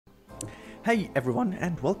Hey everyone,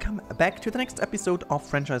 and welcome back to the next episode of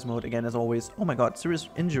Franchise Mode. Again, as always, oh my god, serious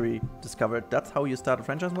injury discovered. That's how you start a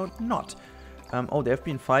Franchise Mode? Not. Oh, they've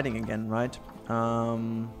been fighting again, right?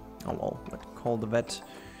 Oh well, let's call the vet.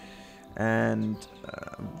 And,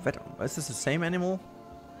 vet, is this the same animal?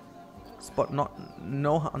 Spot,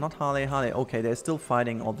 not Harley. Okay, they're still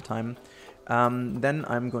fighting all the time. Then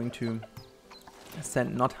I'm going to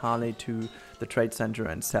send not Harley to the trade center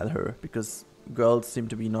and sell her, because girls seem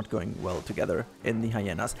to be not going well together in the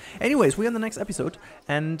hyenas. Anyways, we're in the next episode,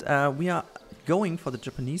 and we are going for the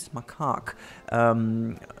Japanese macaque,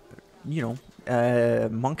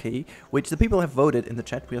 monkey, which the people have voted in the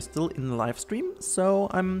chat. We are still in the live stream, so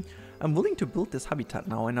I'm willing to build this habitat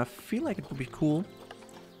now, and I feel like it would be cool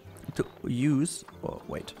to use. Oh,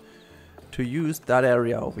 wait, to use that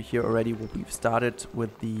area over here already. What we've started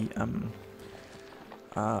with the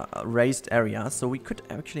raised area, so we could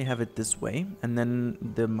actually have it this way, and then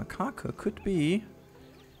the macaque could be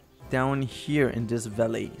down here in this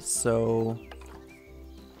valley. So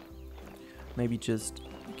maybe just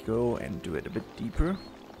go and do it a bit deeper.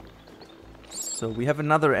 So we have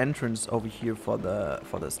another entrance over here for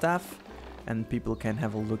the staff, and people can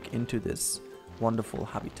have a look into this wonderful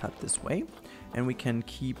habitat this way. And we can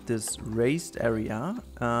keep this raised area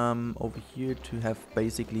over here to have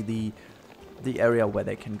basically the area where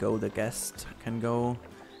they can go, the guest can go,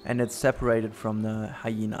 and it's separated from the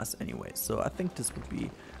hyenas anyway. So I think this would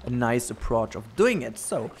be a nice approach of doing it.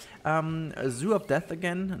 So, a zoo of death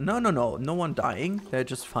again. No one dying, they're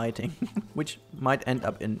just fighting, which might end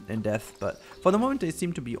up in death, but for the moment they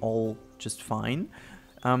seem to be all just fine.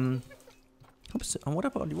 Oops, and what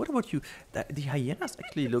about you? The hyenas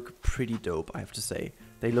actually look pretty dope, I have to say.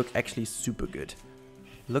 They look actually super good.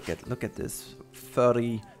 Look at this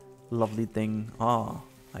furry lovely thing. Ah,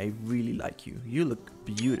 I really like you. You look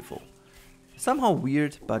beautiful. Somehow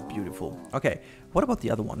weird, but beautiful. Okay, what about the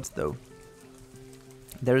other ones though?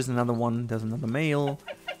 There is another one. There's another male.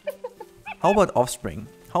 How about offspring?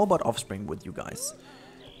 How about offspring with you guys?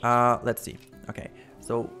 Let's see. Okay,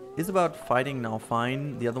 so is about fighting now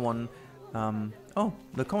fine. The other one, oh,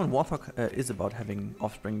 the common warthog is about having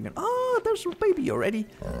offspring again. Ah, there's a baby already.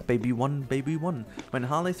 Baby one. When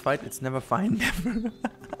Harleys fight, it's never fine. Never.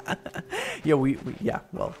 Yeah, we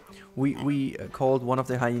called one of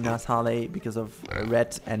the hyenas Harley because of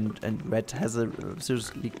Red, and Red has a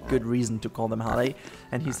seriously good reason to call them Harley,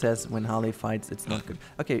 and he says when Harley fights, it's not good.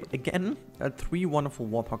 Okay, again, 3 wonderful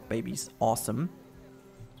warthog babies. Awesome.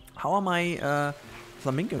 How are my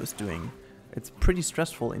flamingos doing? It's pretty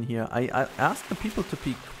stressful in here. I asked the people to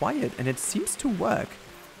be quiet, and it seems to work.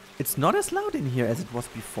 It's not as loud in here as it was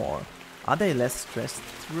before. Are they less stressed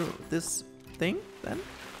through this thing then?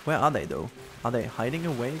 Where are they though? Are they hiding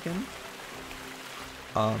away again?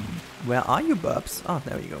 Where are you, Burbs? Ah,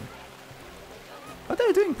 there we go. But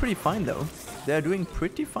they're doing pretty fine though. They're doing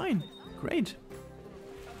pretty fine. Great.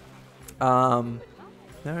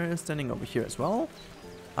 They're standing over here as well.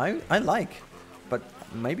 I like, but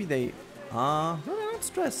maybe they are not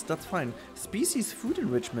stressed. That's fine. Species food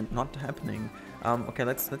enrichment not happening. Okay,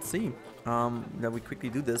 let's see. That we quickly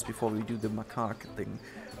do this before we do the macaque thing.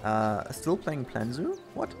 Still playing Planzu?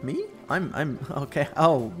 What? Me? I'm okay.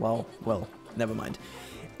 Oh, well, never mind.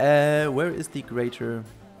 Where is the greater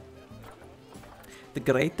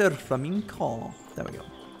flamingo? There we go.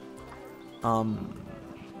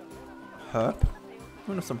 Herb?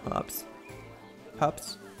 One of some herbs.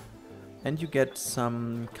 And you get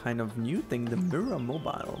some kind of new thing, the mirror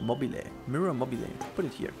mobile. Put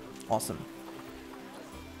it here. Awesome.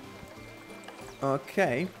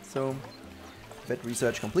 Okay, so vet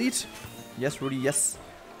research complete. Yes, Rudi, yes.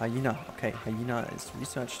 Hyena. Okay, hyena is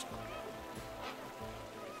researched.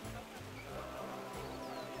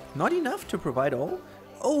 Not enough to provide all?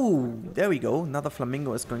 Oh, there we go. Another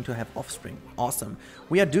flamingo is going to have offspring. Awesome.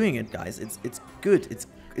 We are doing it, guys. It's good.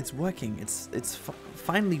 It's working. It's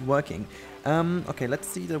finally working. Okay, let's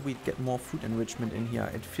see that we get more food enrichment in here.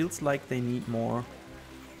 It feels like they need more.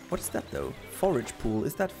 What is that though? Forage pool.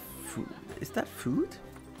 Is that food? Is that food?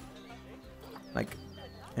 Like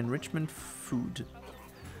enrichment food.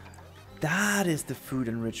 That is the food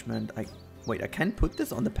enrichment. Wait, I can put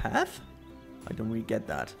this on the path? I don't really get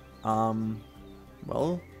that.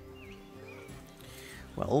 Well,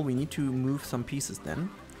 we need to move some pieces then.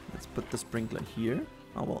 Let's put the sprinkler here.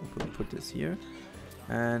 Oh well, put this here.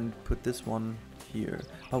 And put this one here.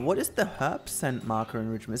 But what is the herb scent marker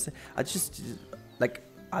enrichment? I just, like,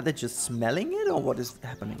 are they just smelling it or what is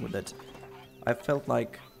happening with it? I felt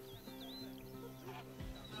like...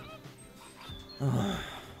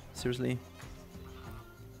 seriously?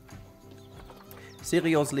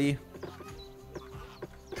 Seriously?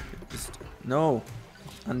 Just No.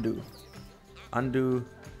 Undo. Undo.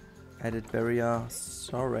 Edit barrier.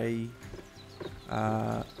 Sorry.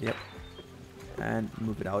 Yep. And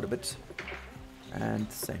move it out a bit.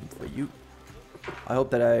 And same for you. I hope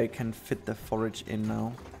that I can fit the forage in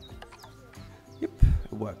now. Yep,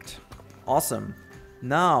 it worked. Awesome.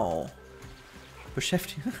 Now,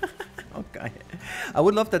 beschäftigen. Okay. I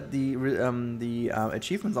would love that the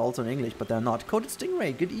achievements are also in English, but they're not. Coded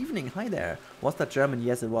Stingray, good evening. Hi there. Was that German?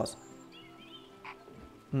 Yes, it was.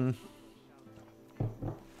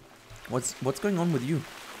 What's going on with you?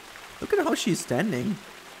 Look at how she's standing.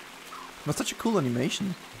 It was such a cool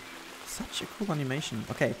animation. Such a cool animation.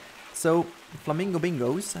 Okay, so Flamingo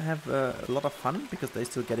Bingos have a lot of fun because they're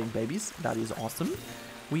still getting babies. That is awesome.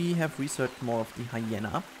 We have researched more of the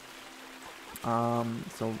hyena.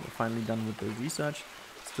 So we're finally done with the research.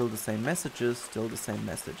 Still the same messages, still the same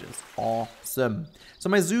messages. Awesome. So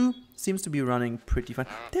my zoo seems to be running pretty fine.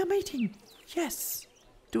 They're mating. Yes.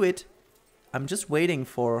 Do it. I'm just waiting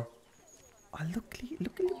for... Oh, look.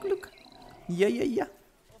 Yeah.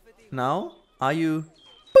 Now, are you...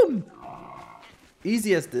 Boom.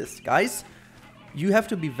 Easy as this, guys. You have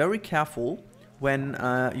to be very careful when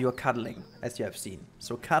you're cuddling, as you have seen.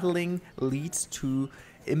 So cuddling leads to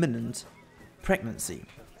imminent pregnancy.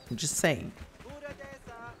 I'm just saying.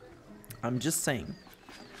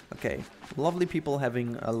 Okay, lovely people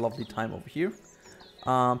having a lovely time over here.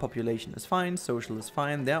 Population is fine, social is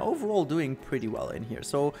fine. They're overall doing pretty well in here.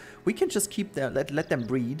 So we can just keep them, let them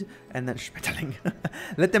breed and then Schmetterling.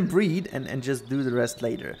 Let them breed and just do the rest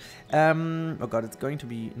later. Oh god, it's going to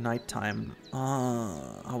be nighttime.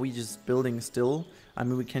 Are we just building still? I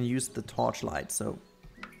mean, we can use the torchlight, so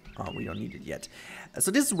we don't need it yet. So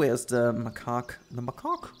this is where the macaque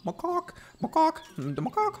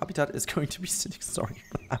habitat is going to be sitting. Sorry,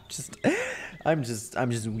 I'm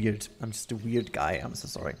just weird. I'm just a weird guy. I'm so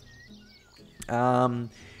sorry. All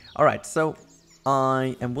right, so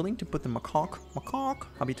I am willing to put the macaque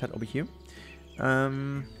habitat over here.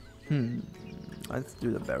 Let's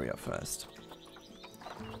do the barrier first.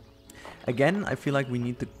 Again, I feel like we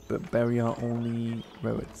need the barrier only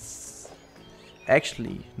where it's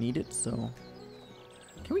actually needed. So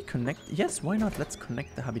can we connect? Yes, why not? Let's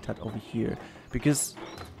connect the habitat over here because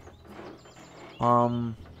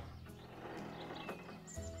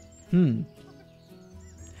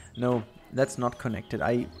no, that's not connected.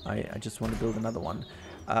 I just want to build another one.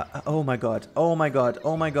 Oh my god,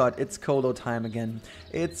 it's Colo time again.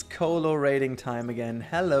 It's Colo raiding time again.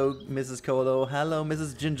 Hello, Mrs. Colo. Hello,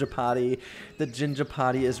 Mrs. Ginger Party. The Ginger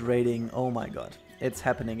Party is raiding. Oh my god, it's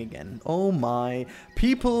happening again. Oh my.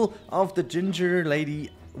 People of the Ginger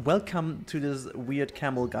Lady, welcome to this weird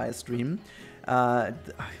camel guy stream. How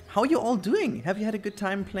are you all doing? Have you had a good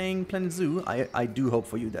time playing Planet Zoo? I do hope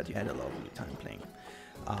for you that you had a lovely time playing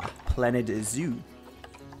Planet Zoo.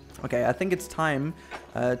 Okay, I think it's time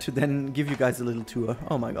to then give you guys a little tour.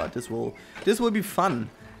 Oh my god, this will be fun.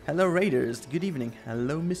 Hello Raiders, good evening.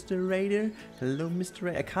 Hello Mr. Raider. Hello Mr.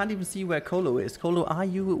 Raider. I can't even see where Colo is. Colo, are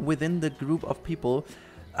you within the group of people?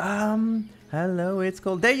 Hello, it's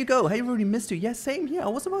Colo. There you go. Hey Rudi, missed you. Yes, same here. I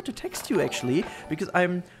was about to text you actually because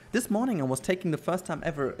this morning I was taking the first time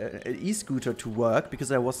ever an e-scooter to work because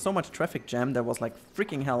there was so much traffic jam. There was like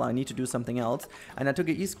freaking hell, I need to do something else. And I took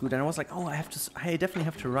an e-scooter and I was like, oh, I definitely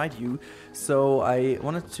have to ride you. So I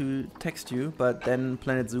wanted to text you, but then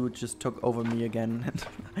Planet Zoo just took over me again. And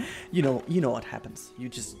you know what happens. You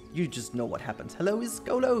just know what happens. Hello, is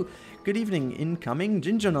Colo. Good evening. Incoming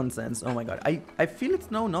ginger nonsense. Oh my god. I feel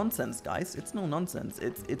it's no nonsense, guys. It's no nonsense.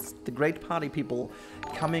 It's the great party people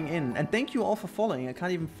coming in. And thank you all for following. I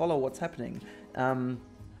can't even follow what's happening.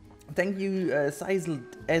 Thank you Seisel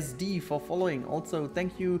SD for following. Also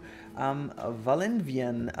thank you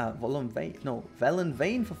Valenvian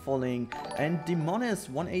for following, and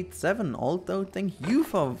Demonis187 also thank you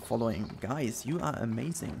for following. Guys, you are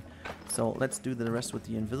amazing. So let's do the rest with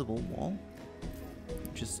the invisible wall.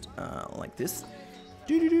 Just like this.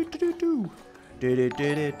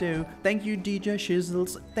 Thank you, DJ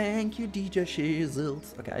Shizzles. Thank you, DJ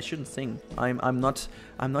Shizzles. Okay, I shouldn't sing. I'm not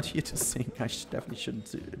here to sing. I definitely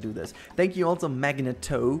shouldn't do this. Thank you also,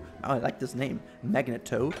 Magneto. Oh, I like this name,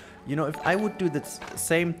 Magneto. You know, if I would do the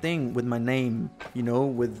same thing with my name, you know,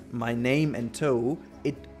 with my name and toe,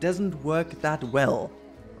 it doesn't work that well.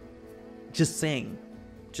 Just saying.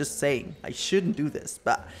 I shouldn't do this,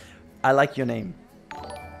 but I like your name.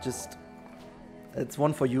 It's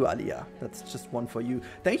one for you, Alia. That's just one for you.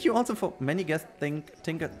 Thank you also for many guests think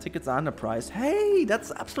tickets are underpriced. Hey,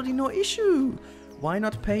 that's absolutely no issue. Why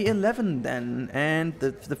not pay 11 then? And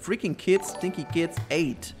the freaking kids, stinky kids,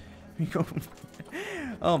 8.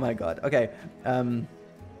 Oh my god. Okay.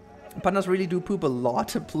 Pandas really do poop a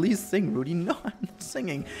lot. Please sing, Rudi. No, I'm not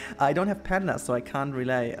singing. I don't have pandas, so I can't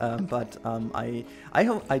relay.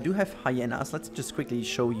 I do have hyenas. Let's just quickly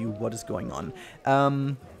show you what is going on.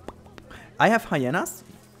 I have hyenas,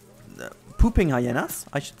 pooping hyenas,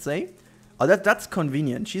 I should say. Oh, that's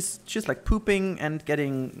convenient. She's like pooping and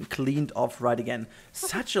getting cleaned off right again.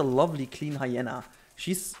 Such a lovely clean hyena.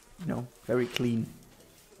 She's, you know, very clean.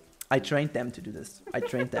 I trained them to do this. I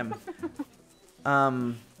trained them.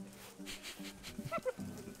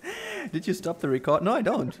 Did you stop the record? No, I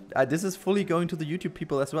don't. This is fully going to the YouTube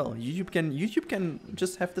people as well. YouTube can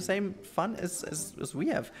just have the same fun as we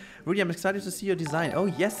have. Rudi, I'm excited to see your design. Oh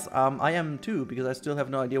yes, I am too, because I still have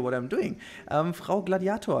no idea what I'm doing. Frau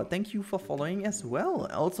Gladiator, thank you for following as well.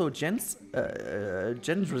 Also, Jen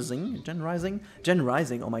Rising.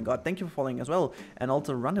 Oh my God, thank you for following as well. And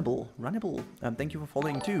also Runnable, thank you for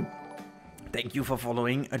following too. Thank you for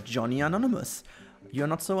following Johnny Anonymous. You're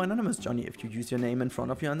not so anonymous, Johnny, if you use your name in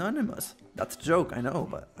front of your anonymous. That's a joke, I know,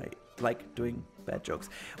 but I like doing bad jokes.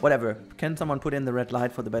 Whatever. Can someone put in the red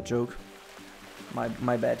light for the bad joke?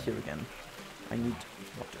 My bad here again. I need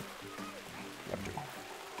water.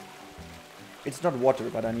 It's not water,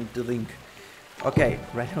 but I need the link. Okay,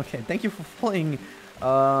 right, okay. Thank you for following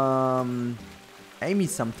Amy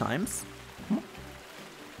sometimes.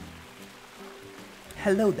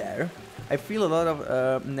 Hello there. I feel a lot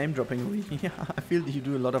of name dropping. Yeah, I feel you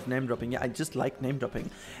do a lot of name dropping. Yeah, I just like name dropping.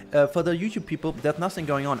 For the YouTube people, there's nothing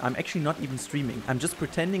going on. I'm actually not even streaming. I'm just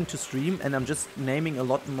pretending to stream, and I'm just naming a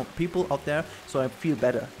lot more people out there, so I feel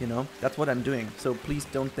better, you know? That's what I'm doing. So please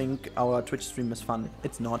don't think our Twitch stream is fun.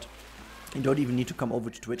 It's not. You don't even need to come over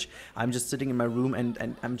to Twitch. I'm just sitting in my room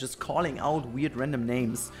and I'm just calling out weird random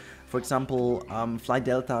names. For example, Fly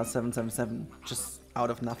Delta 777, just out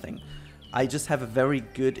of nothing. I just have a very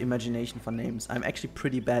good imagination for names. I'm actually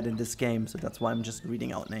pretty bad in this game, so that's why I'm just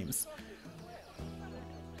reading out names.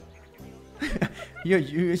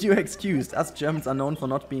 You're excused. Us Germans are known for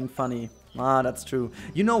not being funny. Ah, that's true.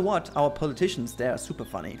 You know what? Our politicians, they are super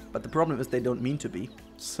funny. But the problem is they don't mean to be.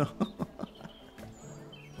 So...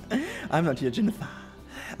 I'm not here, Jennifer.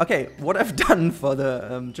 Okay, what I've done for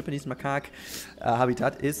the Japanese macaque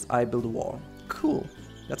habitat is I build a wall. Cool.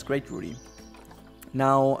 That's great, Rudi.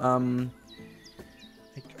 Now,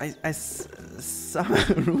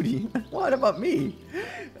 Rudi, what about me?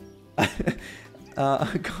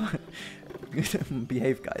 God.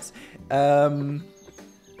 Behave, guys.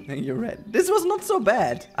 You're red. This was not so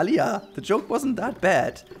bad. Aliyah, the joke wasn't that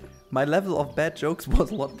bad. My level of bad jokes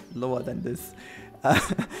was a lot lower than this. I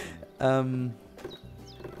don't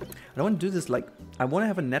want to do this like... I want to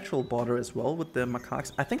have a natural border as well with the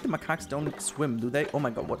macaques. I think the macaques don't swim, do they? Oh my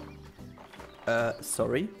god, what?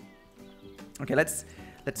 Sorry. Okay, let's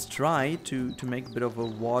try to make a bit of a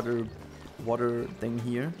water thing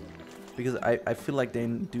here. Because I feel like they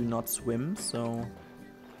do not swim, so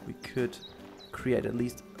we could create at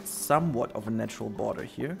least somewhat of a natural border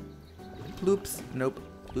here. Bloops. Nope.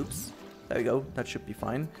 Bloops. There we go. That should be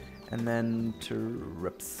fine. And then to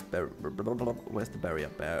rips, where's the barrier?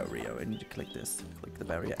 Barrier. I need to click this. Click the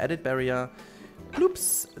barrier. Edit barrier.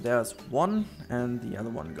 Bloops. There's one, and the other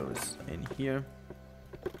one goes in here.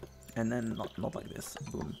 And then not like this.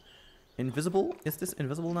 Boom. Invisible? Is this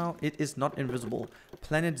invisible now? It is not invisible.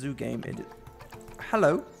 Planet Zoo game.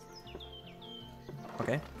 Hello.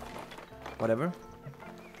 Okay. Whatever.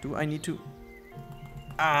 Do I need to?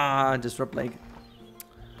 Ah, disrupt leg.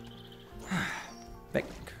 Back.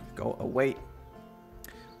 Go away.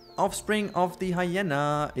 Offspring of the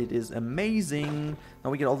hyena. It is amazing. Now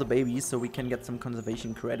we get all the babies, so we can get some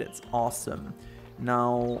conservation credits. Awesome.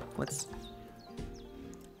 Now let's.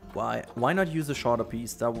 Why not use a shorter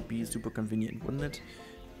piece? That would be super convenient, wouldn't it?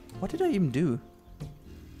 What did I even do?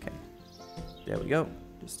 Okay. There we go.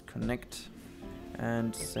 Just connect.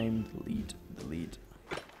 And same delete.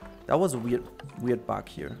 That was a weird bug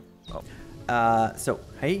here. Oh. So,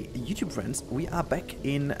 hey, YouTube friends, we are back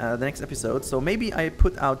in the next episode. So maybe I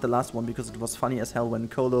put out the last one because it was funny as hell when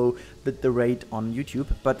Colo did the raid on YouTube,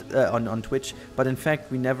 but on Twitch. But in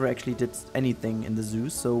fact, we never actually did anything in the zoo.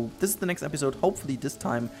 So this is the next episode. Hopefully this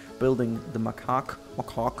time building the macaque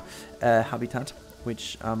habitat,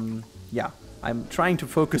 which yeah, I'm trying to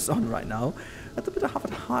focus on right now. It's a bit of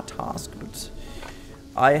a hard task, but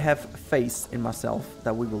I have faith in myself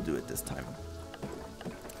that we will do it this time.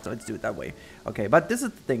 So let's do it that way. Okay, but this is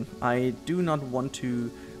the thing. I do not want to...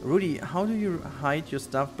 Rudi, how do you hide your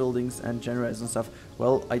stuff, buildings and generators and stuff?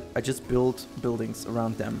 Well, I just build buildings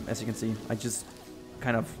around them, as you can see. I just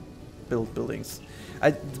kind of build buildings.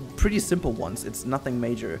 Pretty simple ones. It's nothing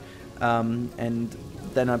major. And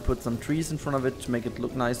then I put some trees in front of it to make it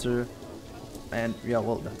look nicer. And yeah,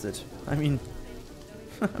 well, that's it. I mean,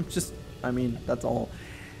 that's all.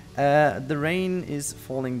 The rain is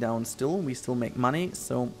falling down still. We still make money.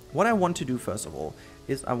 So what I want to do first of all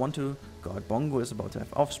is I want to... God, Bongo is about to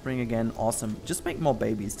have offspring again. Awesome. Just make more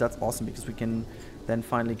babies. That's awesome because we can then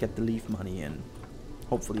finally get the leaf money in.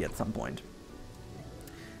 Hopefully at some point.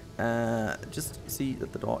 Just see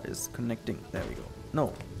that the door is connecting. There we go.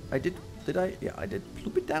 No, I did... Did I? Yeah, I did.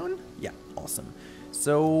 Loop it down? Yeah, awesome.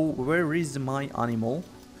 So, where is my animal?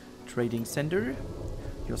 Trading center.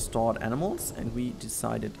 Your stored animals. And we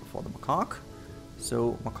decided for the macaque.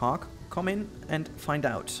 So, macaque, come in and find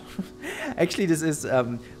out. Actually, this is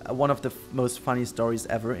one of the most funny stories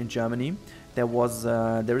ever in Germany. There is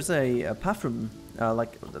a perfume,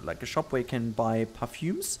 like a shop where you can buy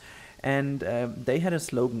perfumes. And they had a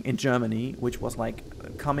slogan in Germany, which was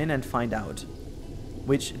like, come in and find out.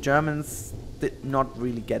 Which Germans did not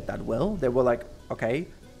really get that well. They were like, okay,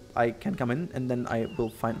 I can come in and then I will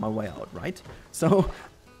find my way out, right? So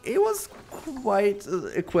it was quite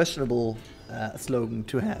a questionable slogan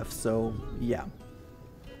to have. So yeah.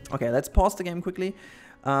 Okay, let's pause the game quickly.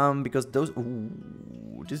 Because those...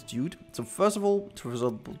 Ooh, this dude. So first of all,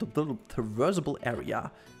 traversable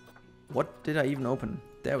area. What did I even open?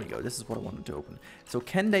 There we go. This is what I wanted to open. So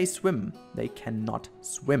can they swim? They cannot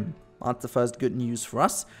swim. That's the first good news for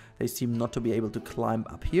us. They seem not to be able to climb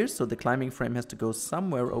up here, so the climbing frame has to go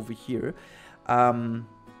somewhere over here. Okay,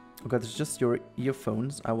 it's just your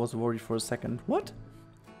earphones. I was worried for a second. What?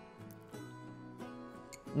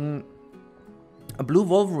 A blue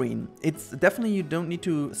Wolverine. It's definitely, you don't need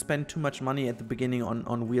to spend too much money at the beginning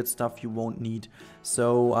on weird stuff you won't need.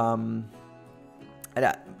 So,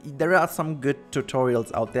 there are some good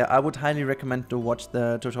tutorials out there. I would highly recommend to watch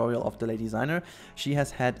the tutorial of the lady designer. She has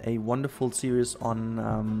had a wonderful series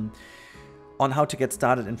on how to get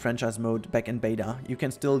started in franchise mode back in beta. You can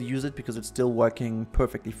still use it because it's still working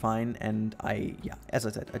perfectly fine. And as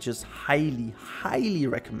I said, I just highly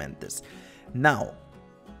recommend this. Now,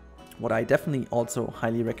 what I definitely also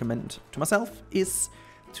highly recommend to myself is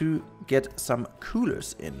to get some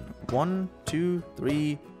coolers in. 1, 2,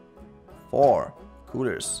 3, 4.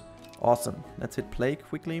 Coolers. Awesome. Let's hit play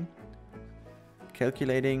quickly.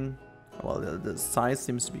 Calculating. Well, the size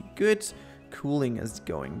seems to be good. Cooling is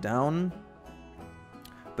going down.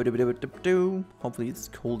 Hopefully it's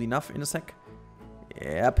cold enough in a sec.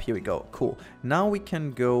 Yep, here we go. Cool. Now we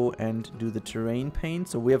can go and do the terrain paint.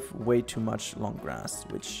 So we have way too much long grass,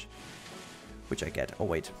 which I get. Oh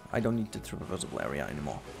wait, I don't need the traversable area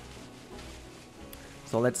anymore.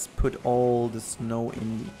 So let's put all the snow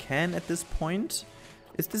in we can at this point.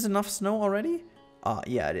 Is this enough snow already?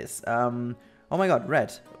 Yeah, it is. Oh my god,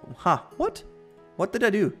 red. Ha, what? What did I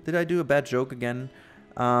do? Did I do a bad joke again?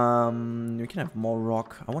 We can have more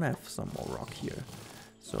rock. I want to have some more rock here.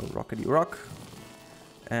 So, rockety rock.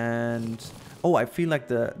 And... oh, I feel like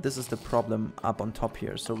this is the problem up on top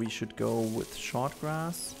here. So we should go with short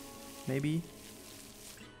grass, maybe.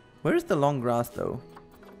 Where is the long grass, though?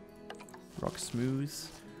 Rock smooth.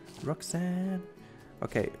 Rock sand.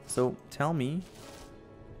 Okay, so tell me...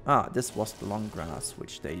 ah, this was the long grass,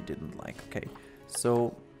 which they didn't like. Okay,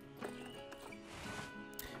 so...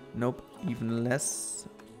 nope, even less.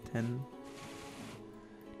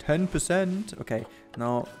 10%. Okay,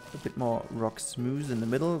 now a bit more rock smooth in the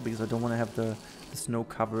middle, because I don't want to have the snow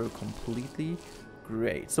cover completely.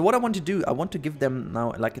 Great. So what I want to do, I want to give them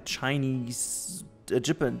now like a Japanese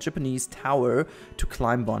tower to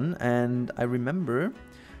climb on. And I remember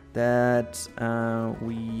that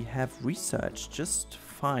we have research just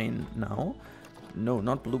fine now. No,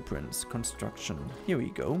 not blueprints, construction. Here we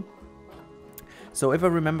go. So if I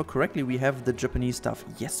remember correctly, we have the Japanese stuff.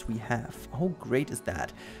 Yes, we have. How great is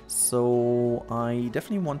that? So I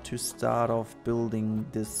definitely want to start off building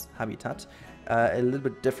this habitat a little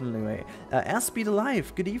bit differently way. Airspeed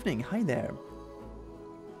Alive, good evening. Hi there.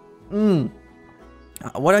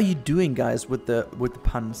 What are you doing, guys, with the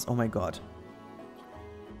puns? Oh my god.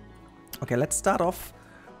 Okay, let's start off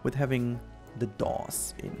with having the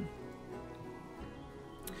doors in.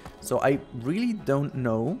 So I really don't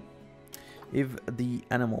know if the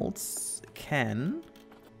animals can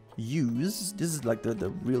use, this is like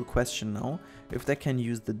the real question now, if they can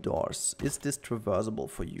use the doors. Is this traversable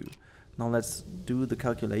for you? Now let's do the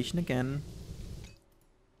calculation again.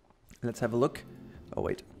 Let's have a look. Oh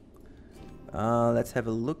wait. Let's have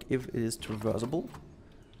a look if it is traversable.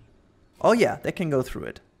 Oh yeah, they can go through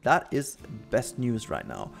it. That is best news right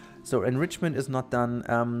now. So enrichment is not done.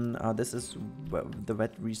 This is where the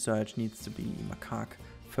vet research needs to be macaque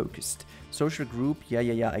focused. Social group,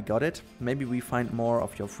 yeah, I got it. Maybe we find more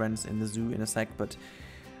of your friends in the zoo in a sec, but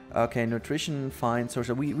Okay, nutrition, fine,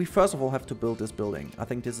 social. We first of all have to build this building. I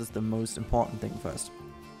think this is the most important thing first.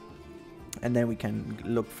 And then we can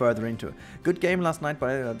look further into it. Good game last night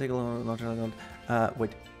by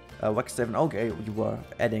wait, Wax 7. Okay, you were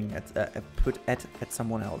adding put at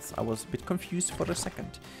someone else. I was a bit confused for a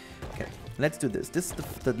second. Okay, let's do this. This is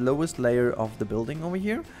the lowest layer of the building over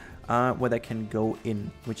here, where they can go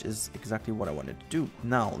in, which is exactly what I wanted to do.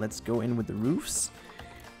 Now let's go in with the roofs.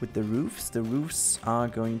 With the roofs are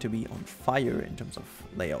going to be on fire in terms of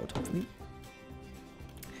layout, hopefully.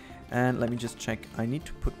 And let me just check. I need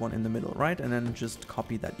to put one in the middle, right? And then just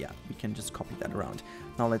copy that. Yeah, we can just copy that around.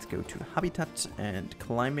 Now let's go to habitat and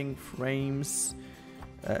climbing frames.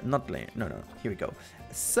 No, here we go.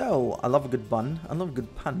 So, I love a good bun. I love a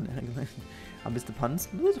good pun. I miss the puns.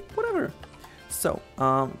 Whatever. So,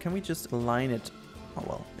 can we just align it? Oh,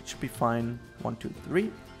 well, it should be fine. 1, 2,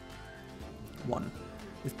 3. 1.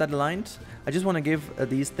 Is that aligned? I just want to give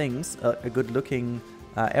these things a good looking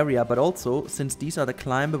area, but also since these are the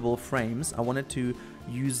climbable frames, I wanted to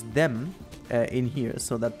use them in here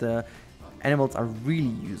so that the animals are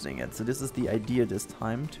really using it. So this is the idea this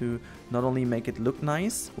time, to not only make it look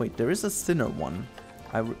nice. Wait, there is a thinner one.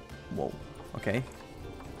 Whoa, okay,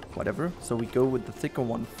 whatever. So we go with the thicker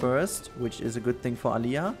one first, which is a good thing for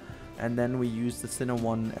Alia. And then we use the thinner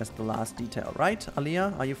one as the last detail, right?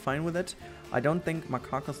 Alia, are you fine with it? I don't think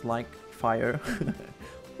Macaques like fire.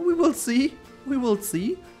 We will see. We will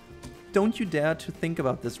see. Don't you dare to think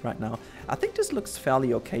about this right now. I think this looks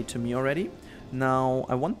fairly okay to me already. Now,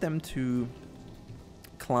 I want them to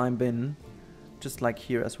climb in, just like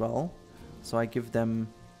here as well. So I give him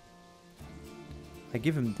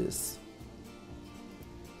this.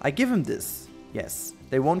 I give him this. Yes,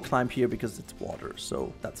 they won't climb here because it's water,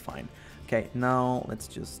 so that's fine. Okay, now let's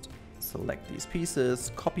just select these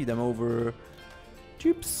pieces, copy them over.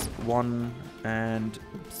 Oops, 1, and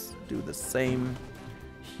oops, do the same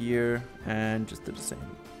here, and just do the same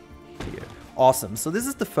here. Awesome, so this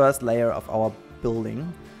is the first layer of our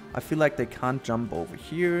building. I feel like they can't jump over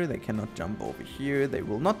here, they cannot jump over here, they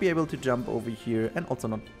will not be able to jump over here, and also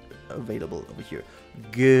not available over here.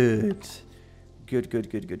 Good.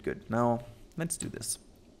 Good. Now, let's do this.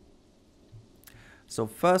 So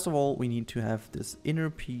first of all, we need to have this inner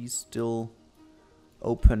piece still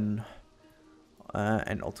open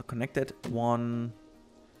and also connected. 1,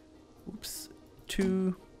 oops,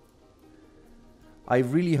 2. I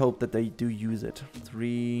really hope that they do use it.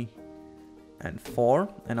 3 and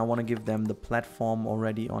 4. And I want to give them the platform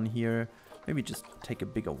already on here. Maybe just take a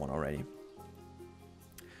bigger one already.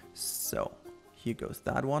 So here goes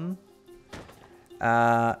that one.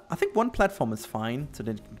 I think 1 platform is fine, so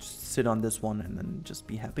they can just sit on this one and then just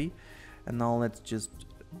be happy. And now let's just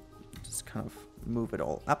kind of move it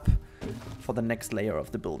all up for the next layer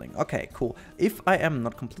of the building. Okay, cool. If I am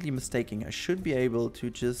not completely mistaken, I should be able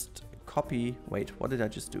to just copy... Wait, what did I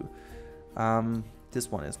just do?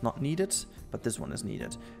 This one is not needed, but this one is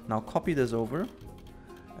needed. Now copy this over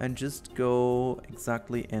and just go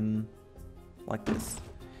exactly in like this.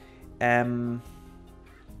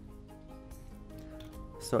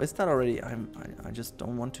 So is that already... I just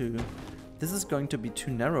don't want to... This is going to be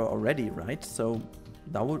too narrow already, right? So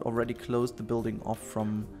that would already close the building off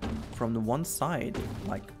from the one side.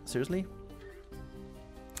 Like, seriously?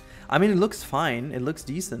 I mean, it looks fine. It looks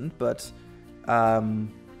decent, but...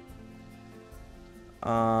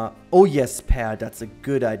 oh yes, Pear, that's a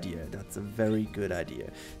good idea. That's a very good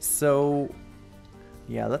idea. So,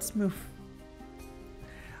 yeah, let's move...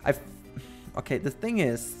 Okay, the thing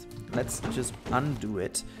is, let's just undo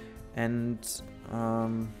it, and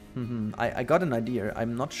I got an idea.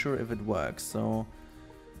 I'm not sure if it works, so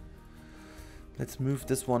let's move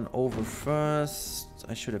this one over first.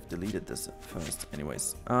 I should have deleted this first.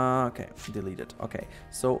 Anyways, okay, delete it. Okay,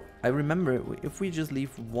 so I remember if we just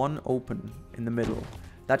leave 1 open in the middle,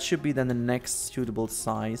 that should be then the next suitable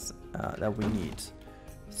size that we need.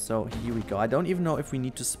 So here we go. I don't even know if we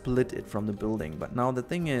need to split it from the building, but now the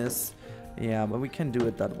thing is... Yeah, but we can do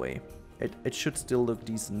it that way. It should still look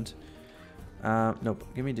decent. Nope,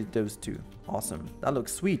 give me those 2. Awesome. That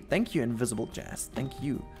looks sweet. Thank you, Invisible Jazz. Thank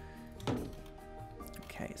you.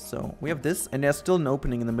 Okay, so we have this, and there's still an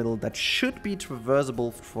opening in the middle that should be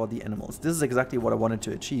traversable for the animals. This is exactly what I wanted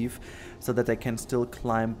to achieve, so that they can still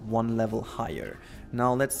climb 1 level higher.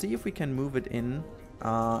 Now, let's see if we can move it in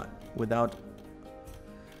without...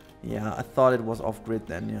 Yeah, I thought it was off-grid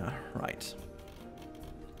then. Yeah, right.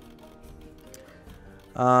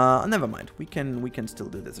 Never mind. We can still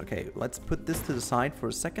do this. Okay, let's put this to the side for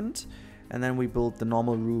a second, and then we build the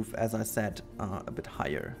normal roof, as I said, a bit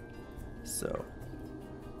higher. So,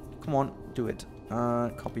 come on, do it.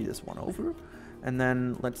 Copy this one over. And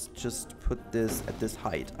then let's just put this at this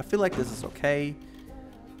height. I feel like this is okay.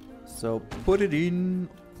 So put it in.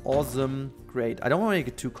 Awesome. Great. I don't want to make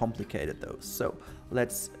it too complicated though. So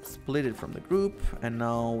let's split it from the group. And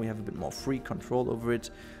now we have a bit more free control over it.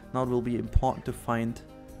 Now it will be important to find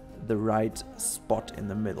the right spot in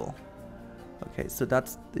the middle. Okay, so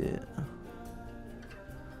that's the...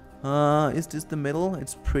 is this the middle?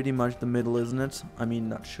 It's pretty much the middle, isn't it? I mean,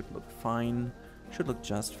 that should look fine. Should look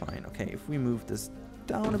just fine. Okay, if we move this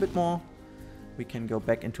down a bit more, we can go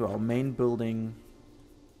back into our main building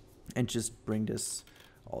and just bring this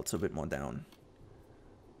also a bit more down.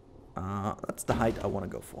 That's the height I want to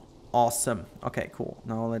go for. Awesome. Okay, cool.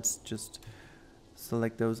 Now let's just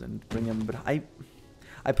select those and bring them. But I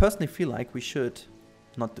personally feel like we should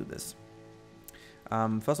not do this.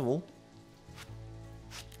 First of all,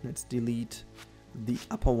 let's delete the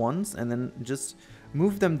upper ones and then just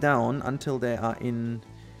move them down until they are in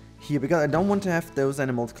here, because I don't want to have those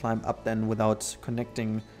animals climb up then without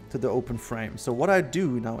connecting to the open frame. So what I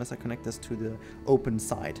do now is I connect this to the open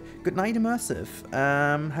side. Good night, Immersive.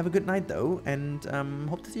 Have a good night though, and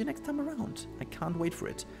hope to see you next time around. I can't wait for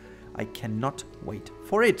it. I cannot wait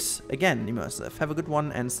for it. Again, Immersive, have a good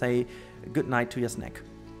one and say good night to your snack.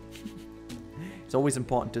 It's always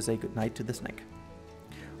important to say good night to the snack.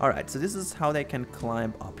 Alright, so this is how they can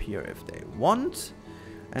climb up here if they want.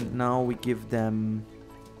 And now we give them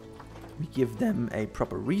a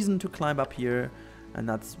proper reason to climb up here, and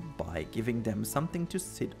that's by giving them something to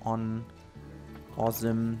sit on.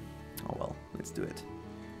 Awesome. Oh well, let's do it.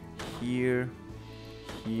 Here,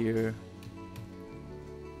 here,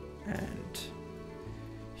 and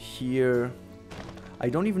here. I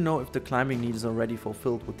don't even know if the climbing need is already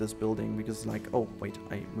fulfilled with this building, because like, oh wait,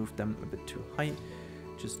 I moved them a bit too high.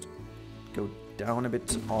 Just go down a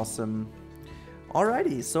bit. Awesome.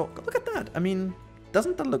 Alrighty, so look at that. I mean,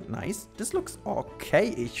 doesn't that look nice? This looks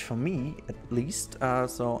okay-ish for me, at least.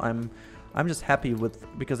 So I'm just happy with,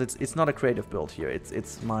 because it's not a creative build here.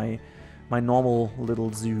 It's my normal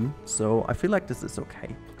little zoo. So I feel like this is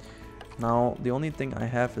okay. Now the only thing I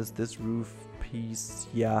have is this roof piece.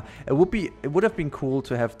 Yeah, it would have been cool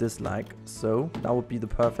to have this like so. That would be the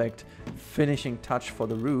perfect finishing touch for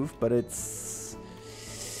the roof. But it's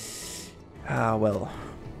well,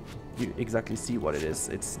 you exactly see what it is.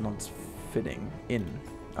 It's not fitting in,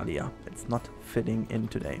 Alia. It's not fitting in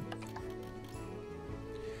today.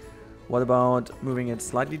 What about moving it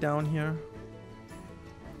slightly down here?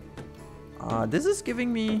 This is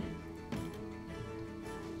giving me...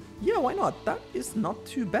 Yeah, why not? That is not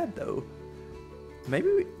too bad though.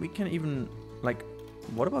 Maybe we can even, like,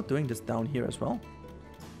 what about doing this down here as well?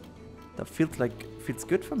 That feels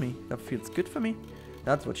good for me. That feels good for me.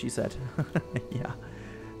 That's what she said. Yeah.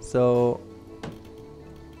 So,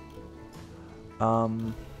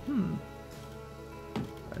 I'm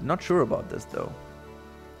not sure about this though.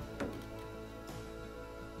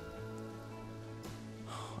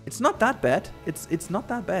 It's not that bad. It's not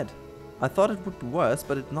that bad. I thought it would be worse,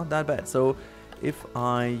 but it's not that bad. So if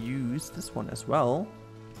I use this one as well,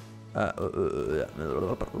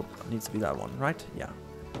 needs to be that one, right? Yeah.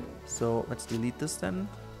 So let's delete this then,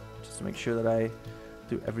 just to make sure that I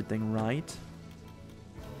do everything right.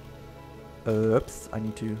 Oops, I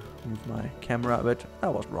need to move my camera a bit.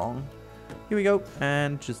 That was wrong. Here we go,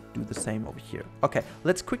 and just do the same over here. Okay,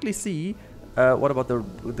 let's quickly see what about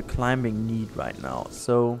the climbing need right now.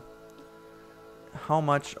 So how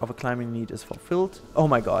much of a climbing need is fulfilled? Oh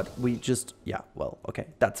my god, we just, yeah, well, okay,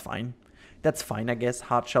 that's fine. That's fine, I guess.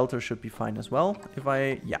 Hard shelter should be fine as well.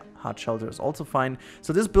 Yeah, hard shelter is also fine.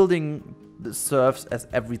 So this building serves as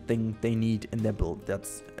everything they need in their build.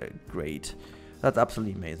 That's great. That's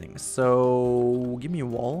absolutely amazing. So give me a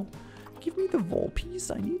wall. Give me the wall piece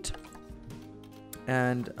I need.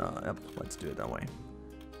 And yep, let's do it that way.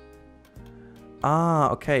 Ah,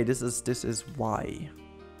 okay, this is why.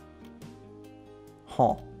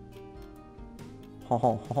 Huh.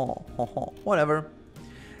 Whatever.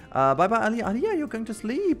 Bye bye, Alia. Alia, you're going to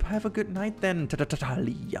sleep. Have a good night then.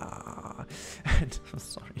 Alia.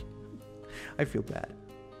 Sorry. I feel bad.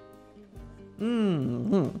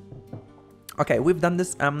 Okay, we've done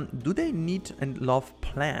this. Do they need and love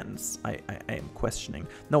plants? I am questioning.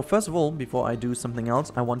 No, first of all, before I do something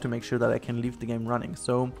else, I want to make sure that I can leave the game running.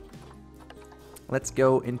 So let's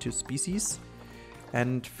go into species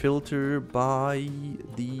and filter by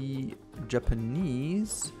the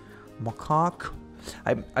Japanese macaque.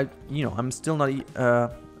 I'm still not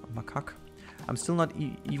macaque. I'm still not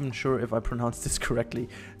even sure if I pronounced this correctly.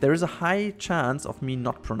 There is a high chance of me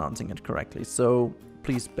not pronouncing it correctly, so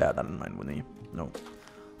please bear that in mind with me. No,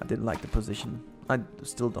 I didn't like the position. I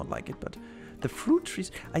still don't like it, but the fruit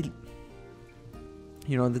trees.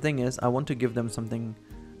 you know, the thing is, I want to give them something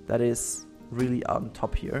that is really on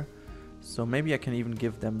top here. So maybe I can even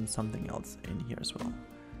give them something else in here as well.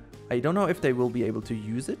 I don't know if they will be able to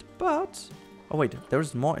use it, but... Oh wait,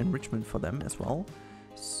 there's more enrichment for them as well.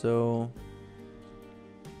 So...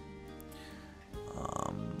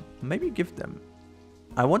 maybe give them...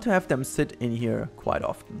 I want to have them sit in here quite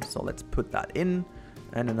often. So let's put that in.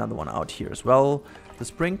 And another one out here as well. The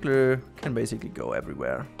sprinkler can basically go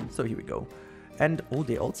everywhere. So here we go. And, oh,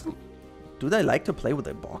 they also... Do they like to play with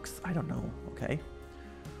a box? I don't know. Okay.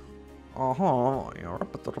 Oh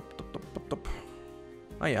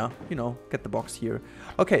yeah, you know, get the box here.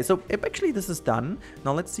 Okay, so if actually this is done.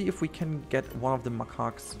 Now let's see if we can get one of the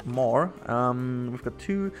macaques more. We've got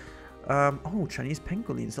 2. Oh, Chinese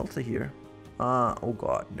pangolin is also here. Oh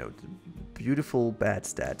god, no. Beautiful bad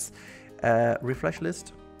stats. Refresh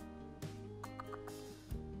list.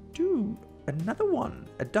 2. Another one.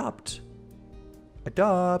 Adopt.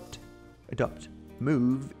 Adopt. Adopt.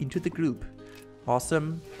 Move into the group.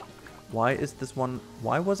 Awesome. Why is this one...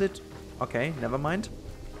 Why was it... Okay, never mind.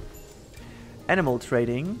 Animal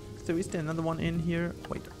trading. So is there another one in here?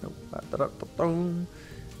 Wait, no.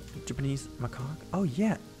 Japanese macaque. Oh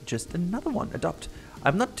yeah, just another one. Adopt.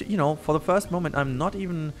 I'm not, you know, for the first moment, I'm not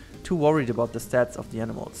even too worried about the stats of the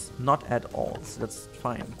animals. Not at all. So that's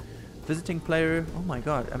fine. Visiting player. Oh my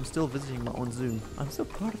god, I'm still visiting my own zoo. I'm so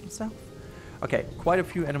proud of myself. Okay, quite a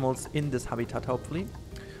few animals in this habitat, hopefully.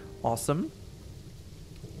 Awesome.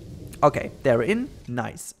 Okay, they're in.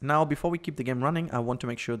 Nice. Now, before we keep the game running, I want to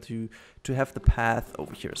make sure to have the path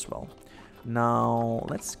over here as well. Now,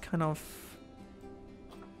 let's kind of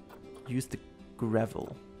use the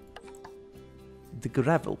gravel. The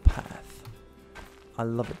gravel path. I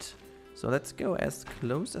love it. So let's go as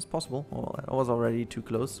close as possible. Oh, I was already too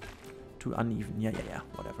close. Too uneven. Yeah,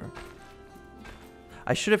 whatever.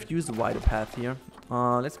 I should have used the wider path here.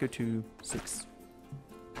 Let's go to 6.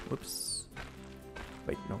 Whoops.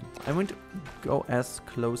 Wait, no. I want to go as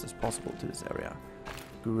close as possible to this area.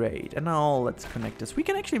 Great. And now let's connect this. We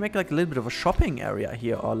can actually make like a little bit of a shopping area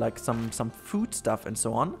here, or like some food stuff and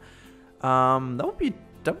so on. That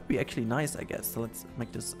would be actually nice, I guess. So let's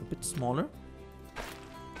make this a bit smaller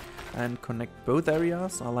and connect both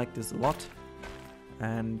areas. I like this a lot.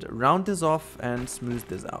 And round this off and smooth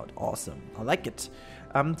this out. Awesome. I like it.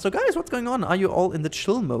 So guys, what's going on? Are you all in the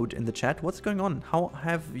chill mode in the chat? What's going on? How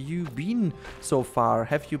have you been so far?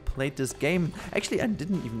 Have you played this game? Actually, I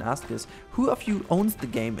didn't even ask this. Who of you owns the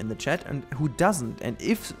game in the chat and who doesn't? And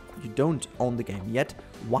if you don't own the game yet,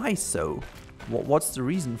 why so? What's the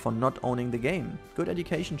reason for not owning the game? Good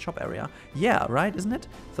education shop area. Yeah, right, isn't it?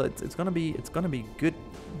 So it's gonna be good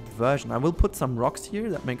version. I will put some rocks here.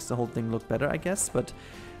 That makes the whole thing look better, I guess. But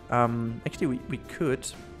actually, we could,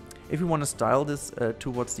 if we want to style this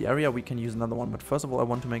towards the area, we can use another one. But first of all, I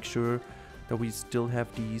want to make sure that we still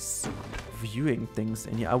have these viewing things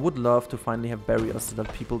in here. I would love to finally have barriers so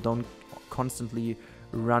that people don't constantly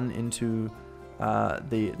run into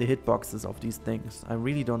the hitboxes of these things. I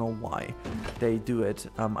really don't know why they do it.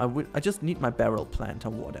 I just need my barrel plant or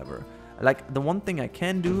whatever. Like, the one thing I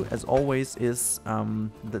can do, as always, is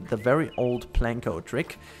the very old Planko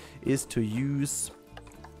trick is to use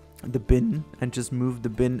the bin and just move the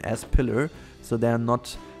bin as pillar, so they're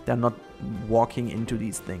not walking into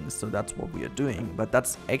these things. So that's what we are doing. But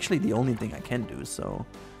that's actually the only thing I can do. So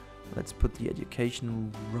let's put the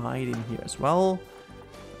education right in here as well.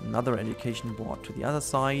 Another education board to the other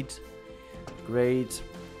side. Great.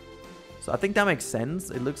 So I think that makes sense.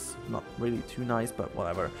 It looks not really too nice, but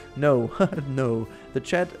whatever. No, no.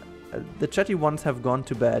 The chatty ones have gone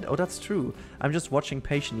to bed. Oh, that's true. I'm just watching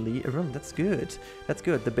patiently. That's good. That's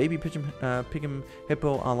good. The baby pigeon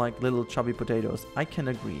hippo are like little chubby potatoes. I can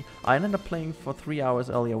agree. I ended up playing for 3 hours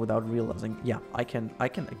earlier without realizing. Yeah, I can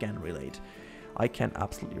again relate. I can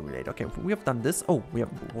absolutely relate. Okay, we have done this. Oh,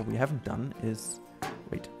 what we haven't done is...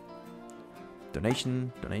 Wait.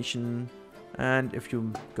 Donation. And if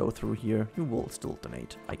you go through here, you will still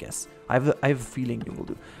donate, I guess. I have a feeling you will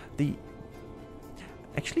do.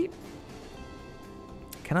 Actually,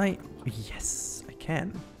 can I? Yes, I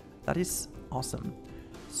can. That is awesome.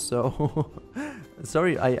 So,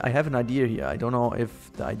 sorry, I have an idea here. I don't know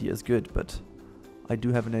if the idea is good, but I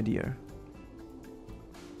do have an idea.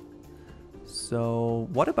 So,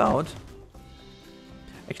 what about...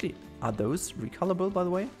 Actually, are those recolorable, by the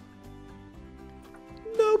way?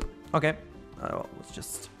 Nope. Okay.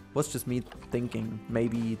 Was just me thinking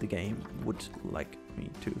maybe the game would like me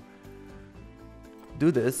to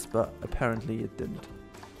do this, but apparently it didn't.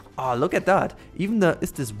 Oh, look at that! Even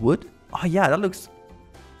is this wood? Oh yeah, that looks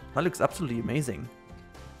absolutely amazing.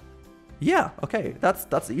 Yeah, okay,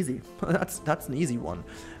 that's easy. that's an easy one.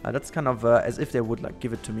 That's kind of as if they would like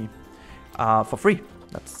give it to me for free.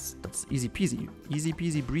 That's easy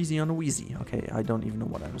peasy breezy on a wheezy. Okay, I don't even know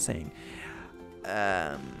what I'm saying.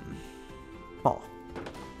 Oh,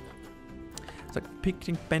 it's like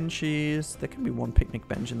picnic benches. There can be one picnic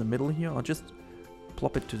bench in the middle here. I'll just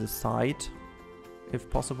plop it to the side, if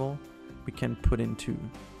possible. We can put in 2.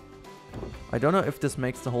 I don't know if this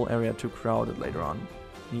makes the whole area too crowded later on.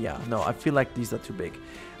 Yeah, no, I feel like these are too big.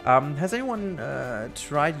 Has anyone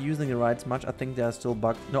tried using the rides much? I think they are still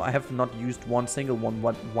bugged. No, I have not used one single one.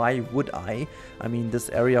 Why would I? I mean, this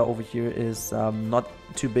area over here is not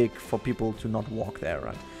too big for people to not walk there,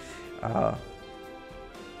 right?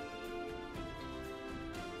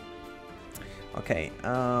 Okay,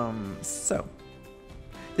 so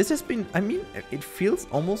this has been, I mean, it feels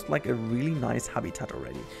almost like a really nice habitat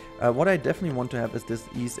already. What I definitely want to have is this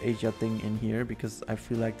East Asia thing in here, because I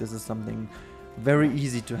feel like this is something very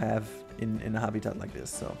easy to have in a habitat like this.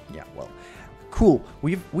 So yeah, well, cool.